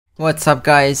What's up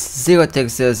guys,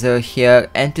 ZeroTech00 here,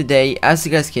 and today, as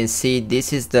you guys can see,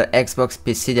 this is the Xbox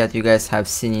PC that you guys have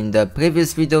seen in the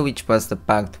previous video, which was the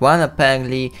part 1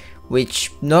 apparently,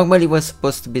 which normally was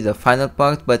supposed to be the final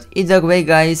part, but either way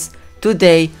guys,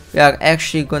 today we are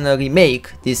actually gonna remake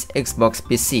this Xbox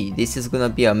PC. This is gonna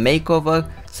be a makeover,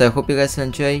 so I hope you guys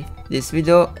enjoy this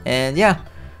video. And yeah,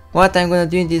 what I'm gonna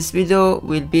do in this video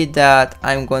will be that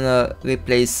I'm gonna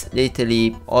replace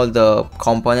literally all the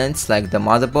components like the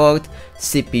motherboard,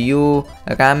 CPU,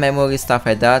 RAM memory, stuff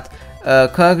like that.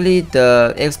 Currently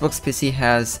the Xbox PC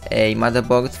has a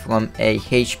motherboard from a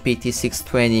HP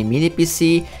T620 mini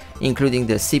PC, including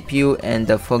the CPU and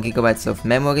the 4GB of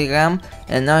memory RAM,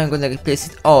 and now I'm gonna replace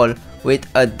it all with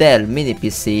a Dell mini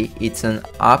PC. It's an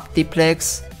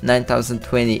Optiplex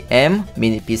 9020M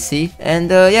mini PC,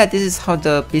 and yeah, this is how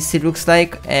the PC looks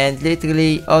like, and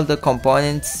literally all the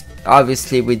components,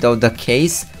 obviously without the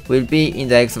case, will be in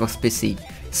the Xbox PC.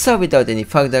 So without any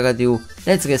further ado,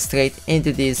 let's get straight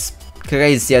into this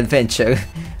crazy adventure,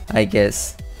 I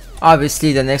guess.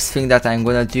 Obviously the next thing that I'm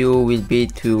gonna do will be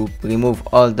to remove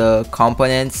all the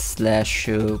components slash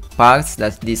parts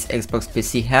that this Xbox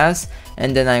PC has,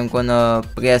 and then I'm gonna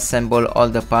reassemble all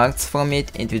the parts from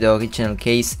it into the original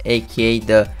case, aka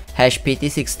the HP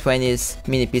T620's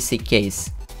mini PC case.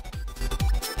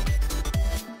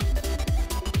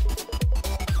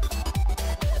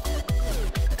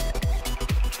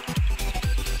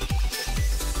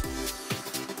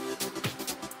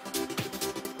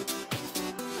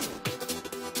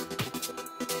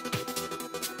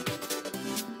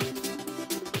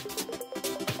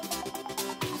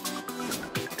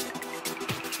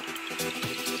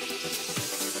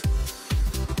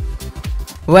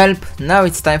 Well, now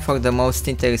it's time for the most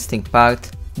interesting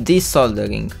part,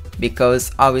 desoldering,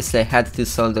 because obviously I had to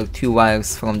solder two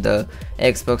wires from the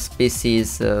Xbox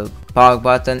PC's power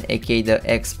button, aka the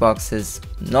Xbox's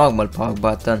normal power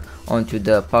button, onto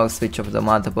the power switch of the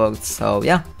motherboard. So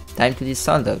yeah, time to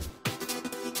desolder.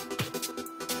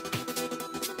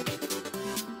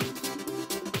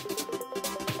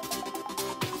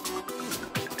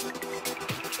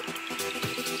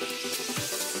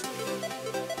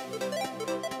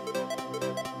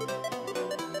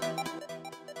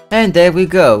 And there we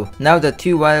go, now the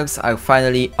two wires are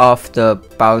finally off the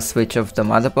power switch of the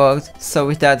motherboard. So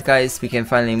with that guys, we can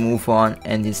finally move on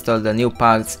and install the new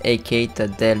parts, aka the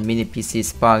Dell mini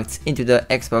PC's parts, into the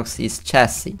Xbox's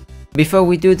chassis. Before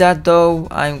we do that though,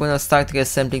 I'm gonna start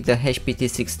reassembling the HP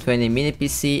T620 mini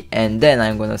PC, and then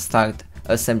I'm gonna start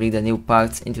assembling the new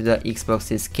parts into the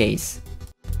Xbox's case.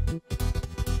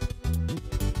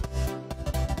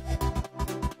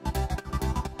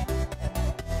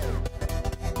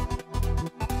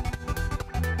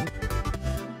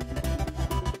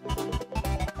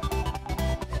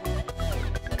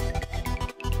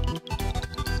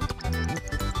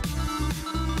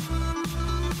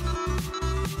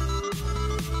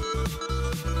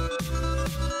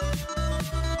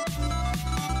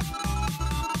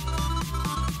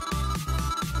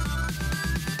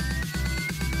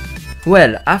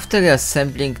 Well, after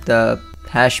assembling the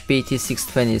HP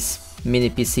T620's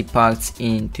mini PC parts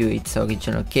into its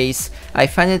original case, I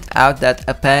found out that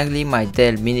apparently my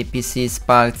Dell mini PC's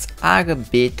parts are a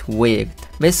bit weird.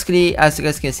 Basically, as you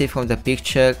guys can see from the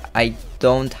picture, I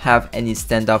don't have any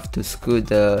standoff to screw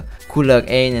the cooler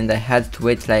in, and I had to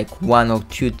wait like 1 or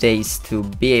 2 days to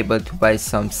be able to buy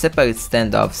some separate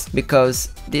standoffs, because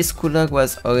this cooler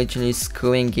was originally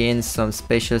screwing in some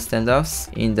special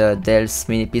standoffs in the Dell's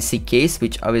mini PC case,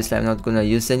 which obviously I'm not gonna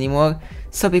use anymore.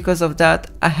 So because of that,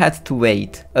 I had to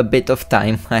wait a bit of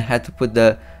time. I had to put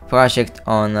the project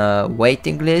on a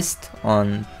waiting list,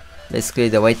 on basically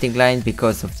the waiting line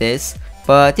because of this.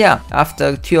 But yeah,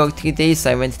 after 2 or 3 days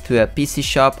I went to a PC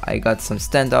shop, I got some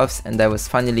standoffs, and I was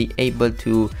finally able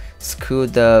to screw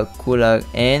the cooler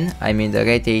in, I mean the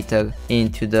radiator,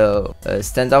 into the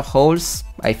standoff holes.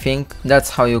 I think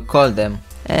that's how you call them.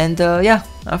 And yeah,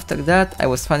 after that I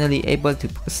was finally able to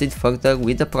proceed further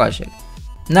with the project.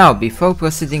 Now, before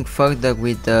proceeding further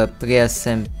with the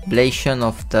reassemblation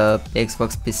of the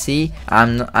Xbox PC,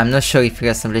 I'm not sure if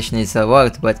reassemblation is a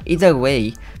word, but either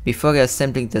way, before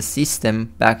reassembling the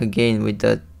system back again with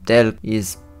the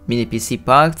Dell's mini PC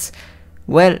parts,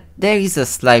 well, there is a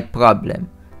slight problem.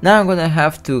 Now I'm gonna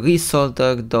have to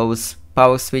resolder those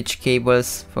power switch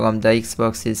cables from the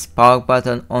Xbox's power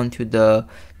button onto the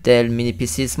Dell mini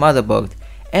PC's motherboard.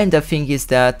 And the thing is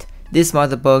that this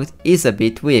motherboard is a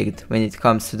bit weird when it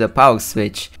comes to the power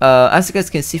switch. As you guys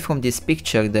can see from this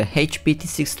picture, the HP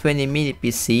T620 mini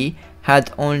PC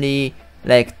had only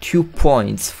like 2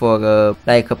 points for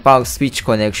like a power switch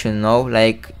connection, you know?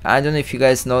 Like, I don't know if you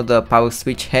guys know the power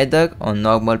switch header on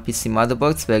normal PC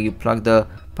motherboards, where you plug the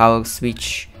power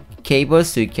switch cable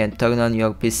so you can turn on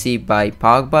your PC by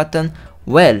power button.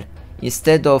 Well,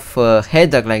 instead of a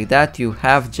header like that, you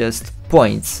have just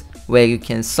points where you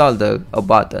can solder a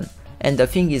button. And the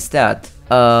thing is that,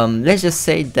 let's just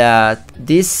say that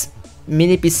this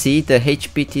mini PC, the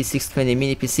HP T620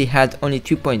 mini PC, had only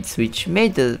 2 points, which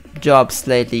made the job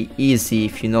slightly easy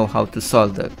if you know how to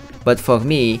solder. But for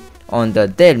me, on the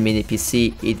Dell mini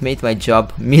PC, it made my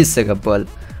job miserable.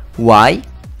 Why?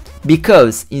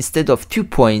 Because instead of 2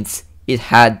 points, it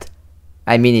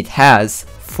has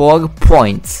 4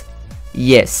 points.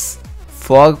 Yes,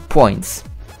 4 points.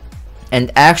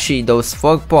 And actually those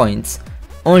 4 points,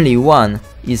 only one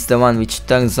is the one which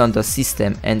turns on the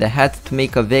system, and I had to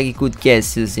make a very good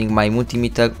guess using my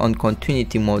multimeter on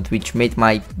continuity mode, which made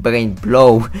my brain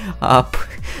blow up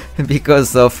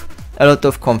because of a lot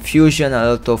of confusion,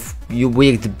 a lot of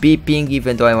weird beeping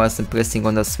even though I wasn't pressing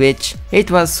on the switch.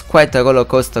 It was quite a roller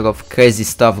coaster of crazy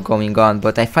stuff going on,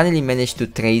 but I finally managed to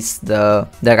trace the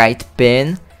right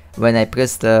pin. When I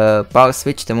pressed the power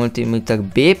switch, the multimeter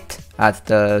beeped at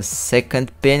the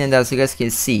second pin, and as you guys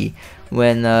can see,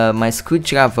 when my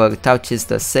screwdriver touches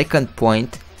the second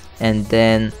point and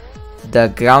then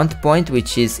the ground point,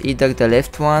 which is either the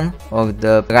left one or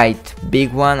the right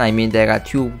big one, I mean there are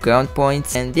 2 ground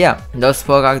points, and yeah, those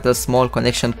 4 are the small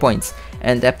connection points,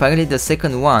 and apparently the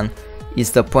second one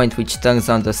is the point which turns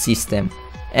on the system.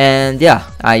 And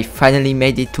yeah, I finally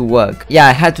made it to work. Yeah,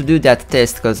 I had to do that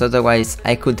test because otherwise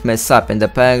I could mess up, and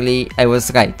apparently I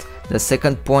was right. The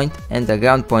second point and the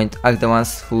ground point are the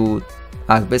ones who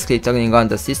are basically turning on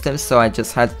the system, so I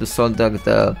just had to solder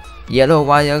the yellow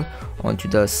wire onto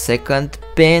the second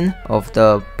pin of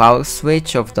the power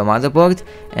switch of the motherboard,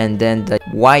 and then the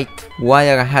white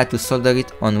wire I had to solder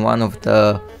it on one of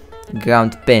the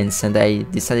ground pins, and I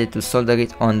decided to solder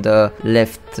it on the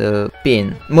left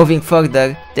pin. Moving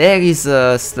further, there is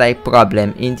a slight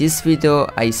problem. In this video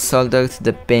I soldered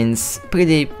the pins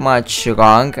pretty much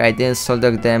wrong. I didn't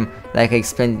solder them like I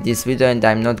explained in this video, and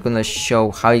I'm not gonna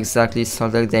show how exactly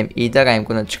solder them either. I'm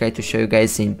gonna try to show you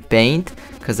guys in Paint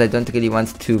because I don't really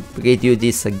want to redo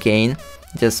this again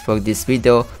just for this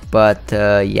video. But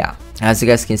yeah, as you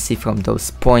guys can see from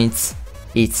those points,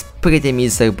 it's pretty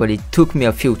miserable. It took me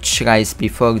a few tries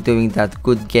before doing that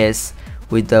good guess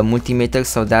with the multimeter,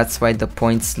 so that's why the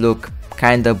points look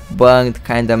kinda burned,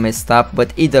 kinda messed up.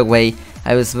 But either way,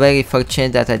 I was very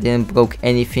fortunate that I didn't broke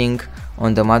anything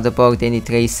on the motherboard, any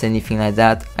trace, anything like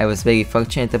that. I was very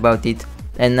fortunate about it.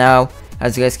 And now,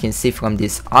 as you guys can see from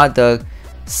this other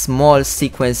small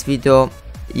sequence video,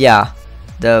 yeah,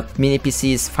 the mini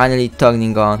PC is finally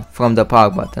turning on from the power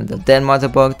button. The Dell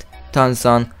motherboard turns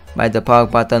on by the power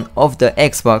button of the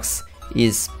Xbox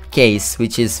is case,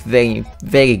 which is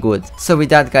very good. So with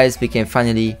that, guys, we can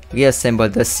finally reassemble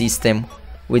the system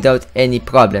without any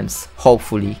problems,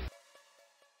 hopefully.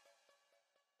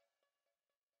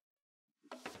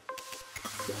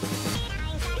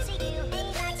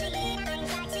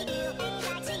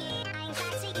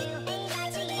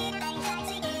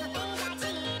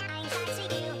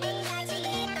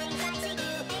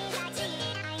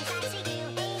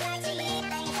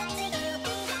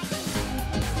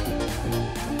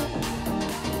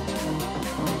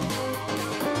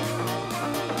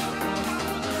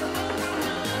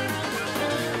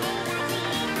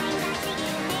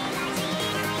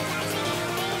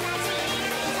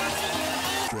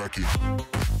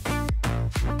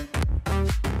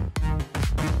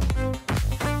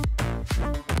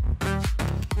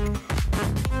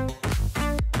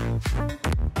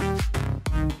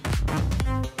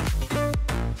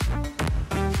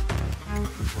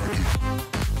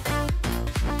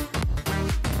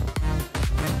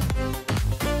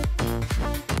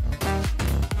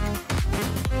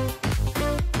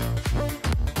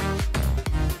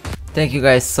 Thank you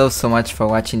guys so much for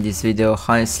watching this video.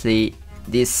 Honestly,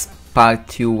 this part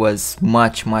 2 was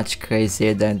much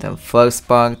crazier than the first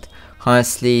part.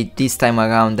 Honestly, this time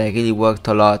around I really worked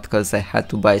a lot because I had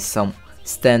to buy some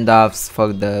standoffs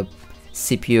for the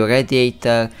CPU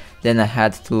radiator. Then I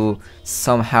had to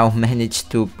somehow manage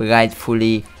to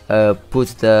rightfully put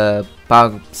the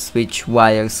power switch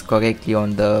wires correctly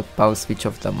on the power switch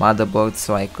of the motherboard,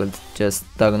 so I could just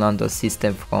turn on the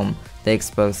system from the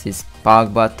Xbox's power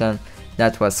button.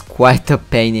 That was quite a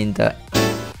pain in the...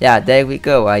 Yeah, there we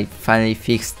go. I finally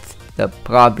fixed the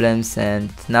problems,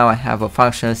 and now I have a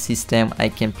functional system. I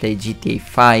can play GTA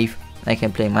 5 I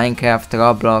can play Minecraft,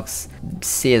 Roblox,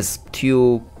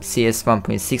 CS2, CS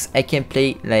 1.6. I can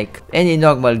play like any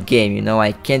normal game, you know.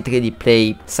 I can't really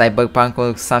play Cyberpunk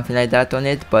or something like that on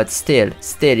it, but still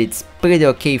it's pretty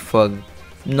okay for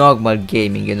normal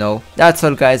gaming, you know. That's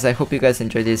all guys, I hope you guys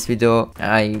enjoyed this video.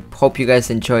 I hope you guys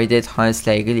enjoyed it.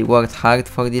 Honestly, I really worked hard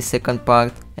for this second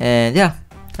part, and yeah,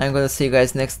 I'm gonna see you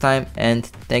guys next time, and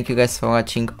thank you guys for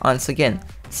watching once again.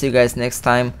 See you guys next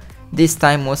time. This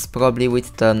time most probably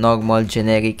with the normal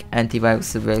generic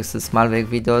antivirus versus malware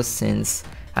videos, since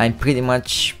I'm pretty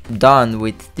much done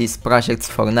with these projects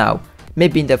for now.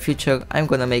 Maybe in the future I'm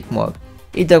gonna make more.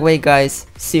 Either way guys,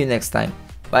 see you next time.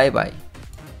 Bye bye.